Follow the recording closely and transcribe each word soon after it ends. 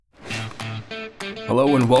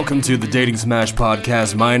Hello and welcome to the Dating Smash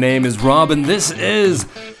podcast. My name is Rob and this is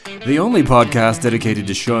the only podcast dedicated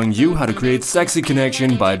to showing you how to create sexy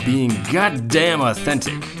connection by being goddamn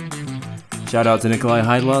authentic. Shout out to Nikolai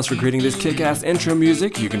Heidlas for creating this kick-ass intro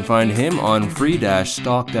music. You can find him on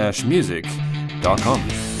free-stock-music.com.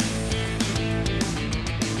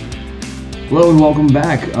 Hello and welcome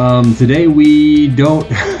back. Today we don't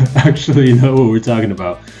actually know what we're talking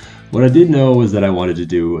about. What I did know was that I wanted to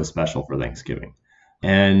do a special for Thanksgiving.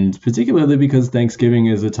 And particularly because Thanksgiving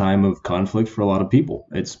is a time of conflict for a lot of people.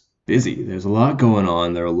 It's busy. There's a lot going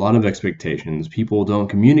on. There are a lot of expectations. People don't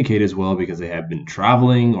communicate as well because they have been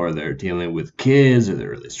traveling or they're dealing with kids or they're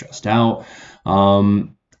really stressed out.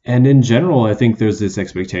 And in general, I think there's this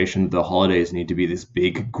expectation that the holidays need to be this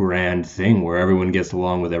big, grand thing where everyone gets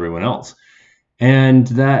along with everyone else. And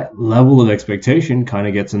that level of expectation kind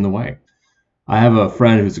of gets in the way. I have a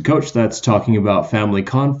friend who's a coach that's talking about family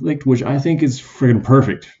conflict, which I think is friggin'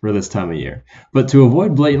 perfect for this time of year. But to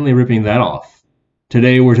avoid blatantly ripping that off,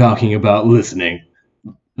 today we're talking about listening.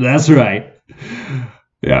 That's right.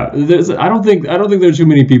 Yeah, I don't think there's too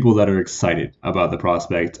many people that are excited about the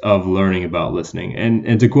prospect of learning about listening.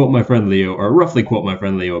 And to quote my friend Leo, or roughly quote my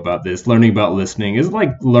friend Leo about this, learning about listening is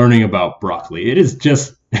like learning about broccoli.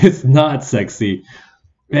 It's not sexy.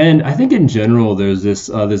 And I think in general, there's this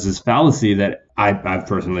fallacy that I've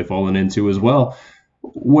personally fallen into as well,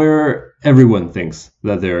 where everyone thinks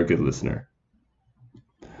that they're a good listener,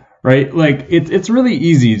 right? Like it's really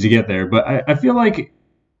easy to get there, but I feel like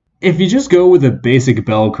if you just go with a basic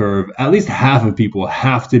bell curve, at least half of people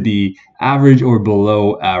have to be average or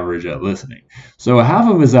below average at listening. So half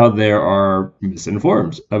of us out there are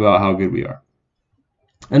misinformed about how good we are.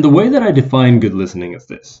 And the way that I define good listening is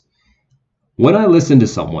this. When I listen to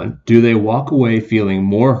someone, do they walk away feeling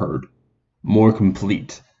more heard, more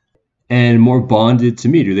complete, and more bonded to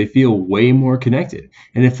me? Do they feel way more connected?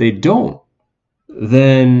 And if they don't,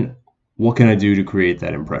 then what can I do to create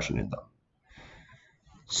that impression in them?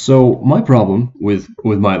 So my problem with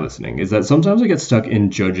my listening is that sometimes I get stuck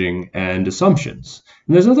in judging and assumptions.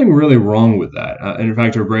 And there's nothing really wrong with that. And in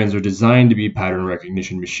fact, our brains are designed to be pattern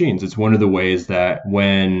recognition machines. It's one of the ways that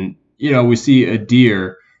when we see a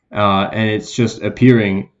deer, and it's just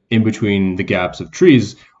appearing in between the gaps of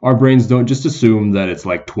trees, our brains don't just assume that it's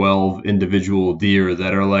like 12 individual deer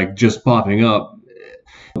that are like just popping up.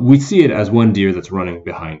 We see it as one deer that's running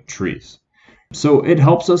behind trees. So it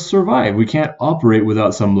helps us survive. We can't operate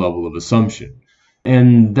without some level of assumption.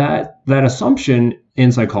 And that assumption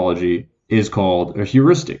in psychology is called a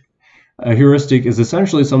heuristic. A heuristic is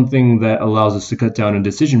essentially something that allows us to cut down on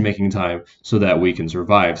decision-making time so that we can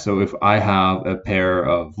survive. So if I have a pair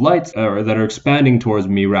of lights that are expanding towards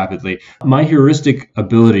me rapidly, my heuristic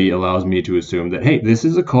ability allows me to assume that, hey, this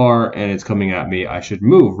is a car and it's coming at me, I should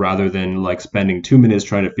move, rather than like spending 2 minutes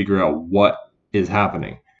trying to figure out what is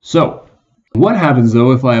happening. So what happens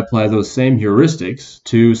though if I apply those same heuristics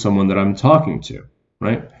to someone that I'm talking to,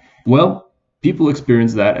 right? Well, people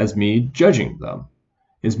experience that as me judging them.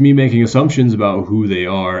 It's me making assumptions about who they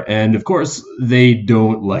are, and of course, they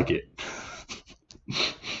don't like it.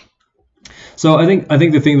 So I think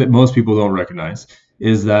the thing that most people don't recognize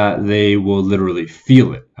is that they will literally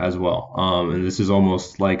feel it as well. And this is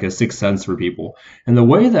almost like a sixth sense for people. And the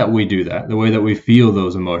way that we do that, the way that we feel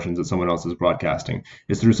those emotions that someone else is broadcasting,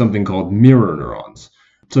 is through something called mirror neurons.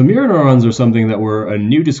 So mirror neurons are something that were a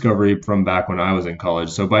new discovery from back when I was in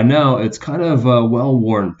college. So by now, it's kind of a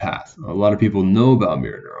well-worn path. A lot of people know about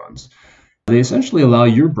mirror neurons. They essentially allow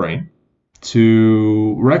your brain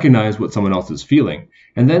to recognize what someone else is feeling,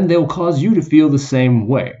 and then they'll cause you to feel the same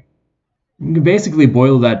way. You can basically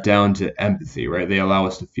boil that down to empathy, right? They allow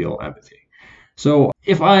us to feel empathy. So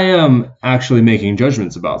if I am actually making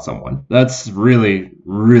judgments about someone, that's really,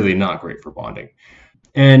 really not great for bonding.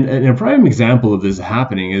 And a prime example of this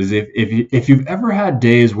happening is if you've ever had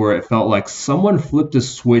days where it felt like someone flipped a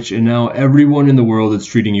switch and now everyone in the world is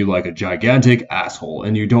treating you like a gigantic asshole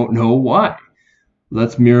and you don't know why.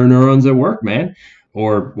 That's mirror neurons at work, man,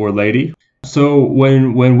 or lady. So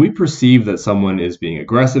when we perceive that someone is being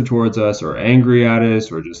aggressive towards us or angry at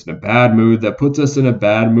us or just in a bad mood, that puts us in a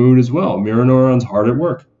bad mood as well. Mirror neurons hard at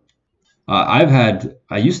work.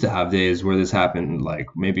 I used to have days where this happened like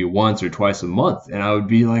maybe once or twice a month, and I would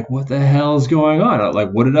be like, what the hell is going on?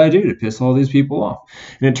 Like, what did I do to piss all these people off?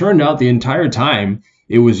 And it turned out the entire time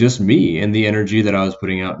it was just me and the energy that I was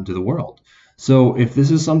putting out into the world. So if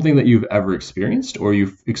this is something that you've ever experienced or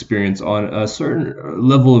you've experienced on a certain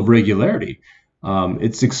level of regularity,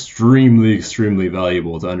 It's extremely, extremely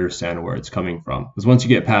valuable to understand where it's coming from. Because once you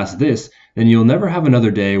get past this, then you'll never have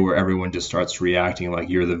another day where everyone just starts reacting like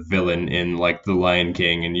you're the villain in like The Lion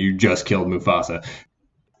King and you just killed Mufasa.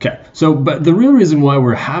 Okay, so but the real reason why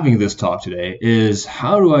we're having this talk today is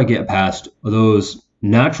how do I get past those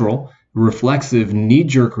natural, reflexive,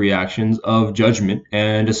 knee-jerk reactions of judgment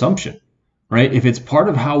and assumption, right? If it's part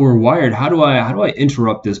of how we're wired, how do I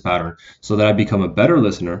interrupt this pattern so that I become a better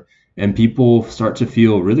listener and people start to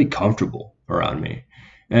feel really comfortable around me?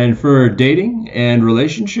 And for dating and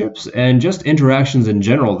relationships and just interactions in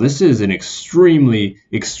general, this is an extremely,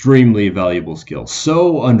 extremely valuable skill.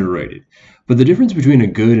 So underrated. But the difference between a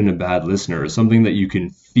good and a bad listener is something that you can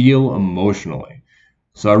feel emotionally.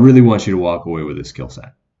 So I really want you to walk away with this skill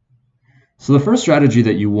set. So the first strategy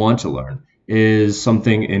that you want to learn is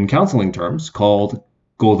something in counseling terms called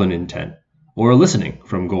golden intent, or listening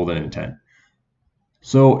from golden intent.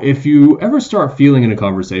 So if you ever start feeling in a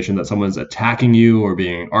conversation that someone's attacking you or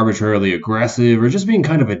being arbitrarily aggressive or just being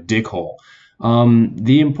kind of a dickhole,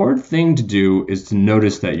 the important thing to do is to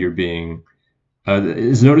notice that you're being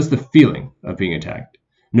notice the feeling of being attacked.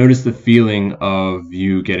 Notice the feeling of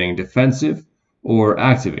you getting defensive or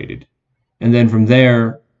activated. And then from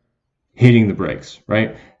there, hitting the brakes,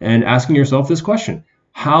 right? And asking yourself this question: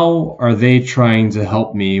 how are they trying to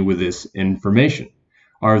help me with this information?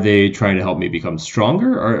 Are they trying to help me become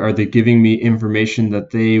stronger? Or are they giving me information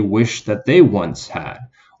that they wish that they once had?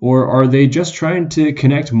 Or are they just trying to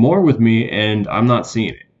connect more with me and I'm not seeing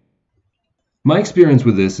it? My experience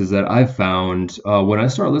with this is that I've found when I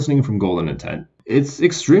start listening from golden intent, it's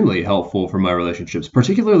extremely helpful for my relationships,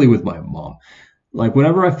 particularly with my mom. Like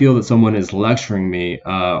whenever I feel that someone is lecturing me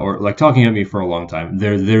or like talking at me for a long time,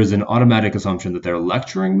 there's an automatic assumption that they're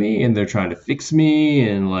lecturing me and they're trying to fix me.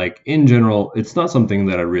 And like in general, it's not something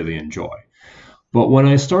that I really enjoy. But when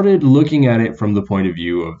I started looking at it from the point of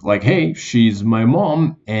view of like, hey, she's my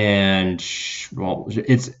mom and she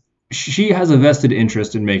has a vested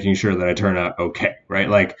interest in making sure that I turn out okay, right?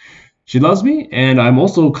 Like she loves me and I'm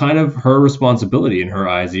also kind of her responsibility in her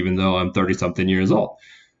eyes, even though I'm 30 something years old.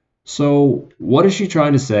 So, what is she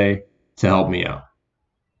trying to say to help me out?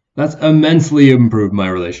 That's immensely improved my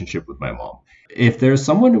relationship with my mom. If there's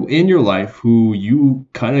someone in your life who you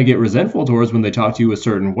kind of get resentful towards when they talk to you a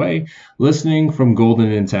certain way, listening from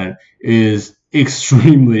golden intent is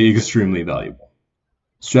extremely, extremely valuable.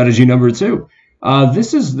 Strategy number two.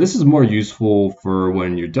 This is more useful for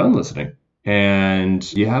when you're done listening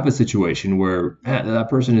and you have a situation where that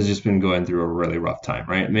person has just been going through a really rough time,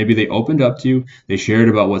 right? Maybe they opened up to you, they shared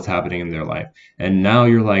about what's happening in their life, and now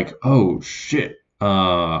you're like, oh shit,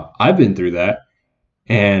 I've been through that,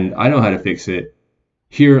 and I know how to fix it.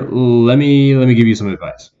 Here, let me give you some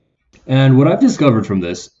advice. And what I've discovered from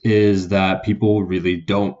this is that people really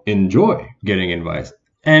don't enjoy getting advice.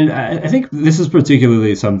 And I think this is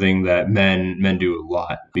particularly something that men do a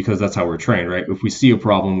lot because that's how we're trained, right? If we see a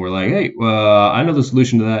problem, we're like, hey, I know the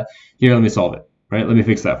solution to that. Here, let me solve it, right? Let me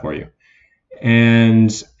fix that for you.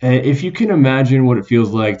 And if you can imagine what it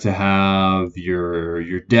feels like to have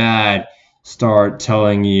your dad start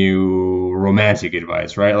telling you romantic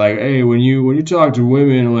advice, right? Like, hey, when you talk to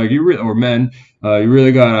women, like you really, or men, you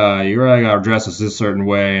really gotta dress this certain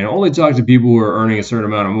way, and only talk to people who are earning a certain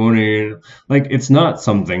amount of money. Like, it's not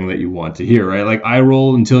something that you want to hear, right? Like, eye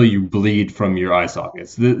roll until you bleed from your eye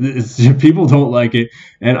sockets. People don't like it,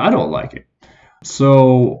 and I don't like it.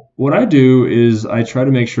 So what I do is I try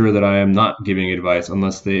to make sure that I am not giving advice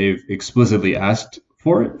unless they've explicitly asked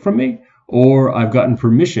for it from me or I've gotten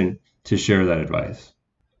permission to share that advice.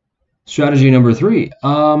 Strategy number three,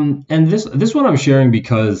 and this one I'm sharing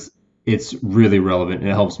because it's really relevant and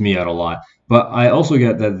it helps me out a lot. But I also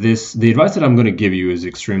get that the advice that I'm going to give you is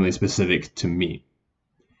extremely specific to me.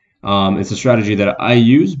 It's a strategy that I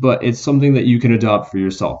use, but it's something that you can adopt for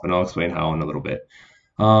yourself, and I'll explain how in a little bit.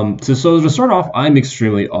 So to start off, I'm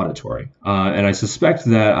extremely auditory, and I suspect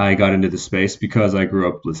that I got into this space because I grew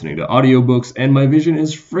up listening to audiobooks, and my vision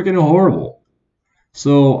is freaking horrible.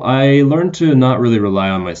 So I learned to not really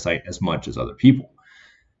rely on my sight as much as other people.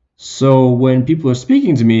 So when people are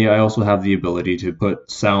speaking to me, I also have the ability to put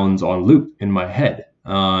sounds on loop in my head,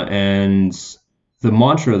 and the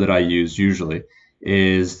mantra that I use usually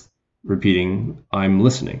is repeating, "I'm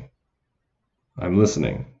listening, I'm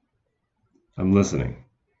listening, I'm listening."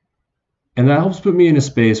 And that helps put me in a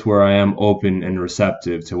space where I am open and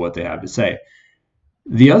receptive to what they have to say.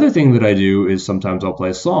 The other thing that I do is sometimes I'll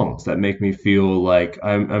play songs that make me feel like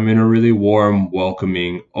I'm in a really warm,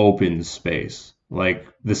 welcoming, open space. Like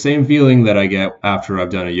the same feeling that I get after I've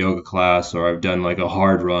done a yoga class or I've done like a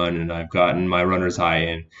hard run and I've gotten my runner's high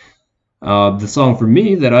in. The song for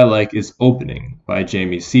me that I like is Opening by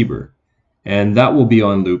Jamie Sieber, and that will be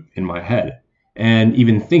on loop in my head. And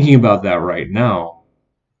even thinking about that right now,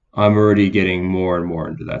 I'm already getting more and more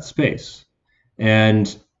into that space.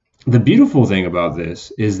 And the beautiful thing about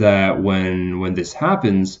this is that when this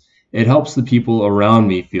happens, it helps the people around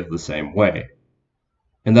me feel the same way.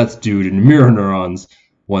 And that's due to mirror neurons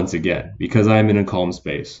once again, because I'm in a calm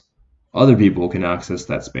space. Other people can access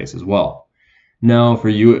that space as well. Now, for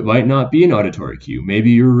you, it might not be an auditory cue.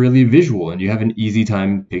 Maybe you're really visual and you have an easy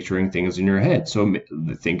time picturing things in your head. So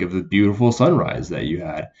think of the beautiful sunrise that you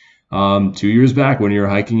had 2 years back when you were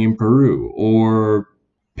hiking in Peru, or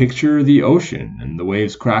picture the ocean and the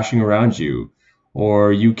waves crashing around you,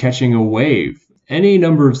 or you catching a wave. Any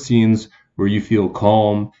number of scenes where you feel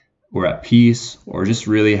calm or at peace or just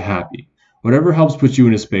really happy. Whatever helps put you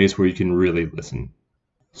in a space where you can really listen.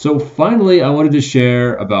 So finally, I wanted to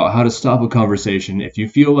share about how to stop a conversation if you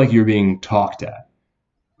feel like you're being talked at.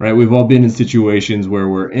 Right? We've all been in situations where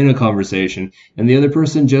we're in a conversation and the other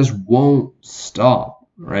person just won't stop.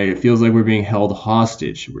 Right? It feels like we're being held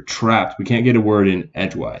hostage. We're trapped. We can't get a word in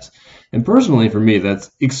edgewise. And personally, for me,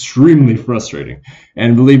 that's extremely frustrating.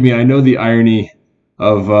 And believe me, I know the irony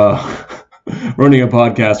of running a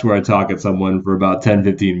podcast where I talk at someone for about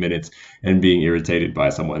 10-15 minutes and being irritated by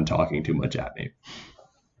someone talking too much at me.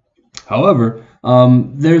 However,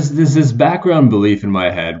 there's this background belief in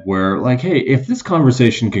my head where, like, hey, if this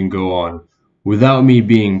conversation can go on without me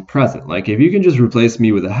being present, like if you can just replace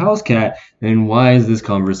me with a house cat, then why is this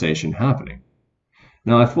conversation happening?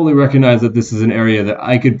 Now, I fully recognize that this is an area that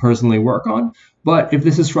I could personally work on, but if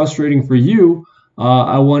this is frustrating for you,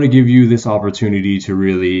 I want to give you this opportunity to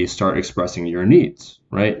really start expressing your needs,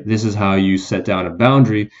 right? This is how you set down a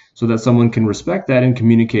boundary so that someone can respect that and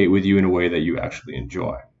communicate with you in a way that you actually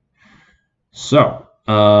enjoy. So,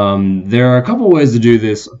 there are a couple ways to do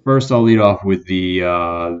this. First, I'll lead off with the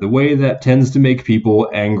way that tends to make people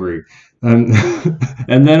angry, and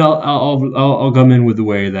then I'll come in with the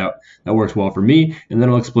way that works well for me, and then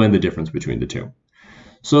I'll explain the difference between the two.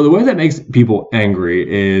 So, the way that makes people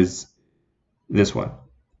angry is this one.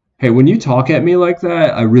 Hey, when you talk at me like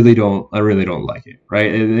that, I really don't like it,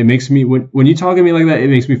 right? It makes me, when you talk at me like that, it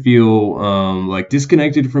makes me feel like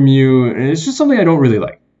disconnected from you, and it's just something I don't really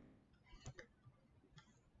like.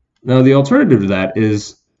 Now, the alternative to that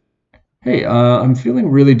is, hey, I'm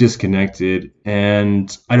feeling really disconnected,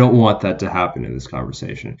 and I don't want that to happen in this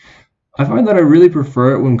conversation. I find that I really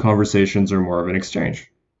prefer it when conversations are more of an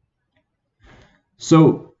exchange.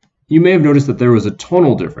 So, you may have noticed that there was a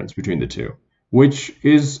tonal difference between the two, which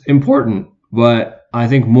is important, but I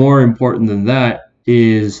think more important than that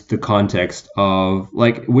is the context of,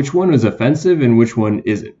 like, which one is offensive and which one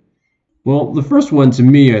isn't. Well, the first one, to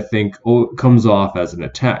me, I think, comes off as an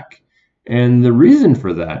attack. And the reason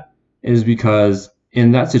for that is because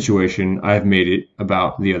in that situation, I've made it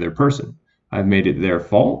about the other person. I've made it their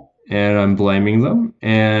fault, and I'm blaming them,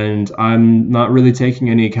 and I'm not really taking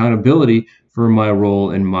any accountability for my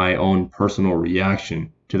role in my own personal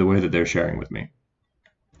reaction to the way that they're sharing with me.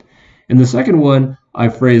 In the second one, I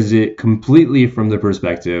phrased it completely from the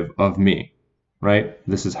perspective of me, right?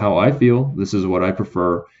 This is how I feel. This is what I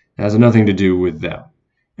prefer. It has nothing to do with them.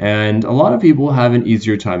 And a lot of people have an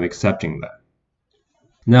easier time accepting that.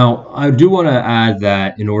 Now, I do want to add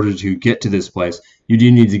that in order to get to this place, you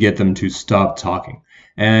do need to get them to stop talking.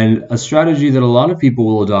 And a strategy that a lot of people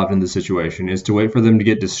will adopt in this situation is to wait for them to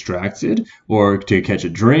get distracted or to catch a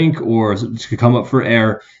drink or to come up for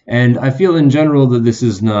air. And I feel in general that this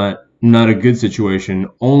is not a good situation,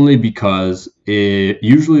 only because it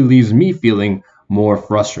usually leaves me feeling more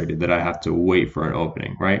frustrated that I have to wait for an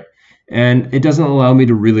opening, right? And it doesn't allow me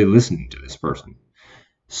to really listen to this person.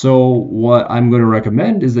 So what I'm going to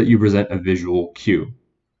recommend is that you present a visual cue.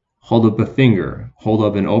 Hold up a finger, hold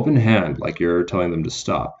up an open hand like you're telling them to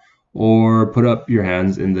stop, or put up your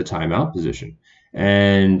hands in the timeout position.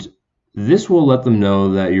 And this will let them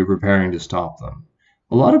know that you're preparing to stop them.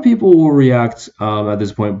 A lot of people will react at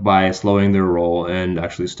this point by slowing their roll and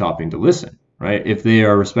actually stopping to listen, right? If they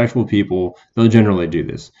are respectful people, they'll generally do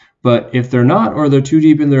this. But if they're not, or they're too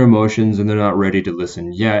deep in their emotions and they're not ready to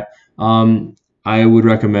listen yet, I would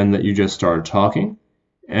recommend that you just start talking,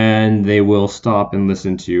 and they will stop and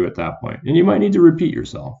listen to you at that point. And you might need to repeat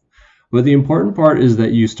yourself. But the important part is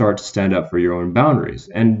that you start to stand up for your own boundaries.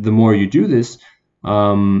 And the more you do this,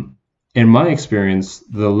 in my experience,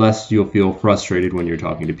 the less you'll feel frustrated when you're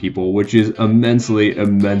talking to people, which is immensely,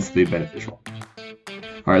 immensely beneficial.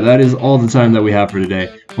 All right, that is all the time that we have for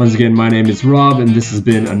today. Once again, my name is Rob, and this has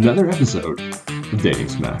been another episode of Dating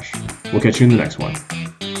Smash. We'll catch you in the next one.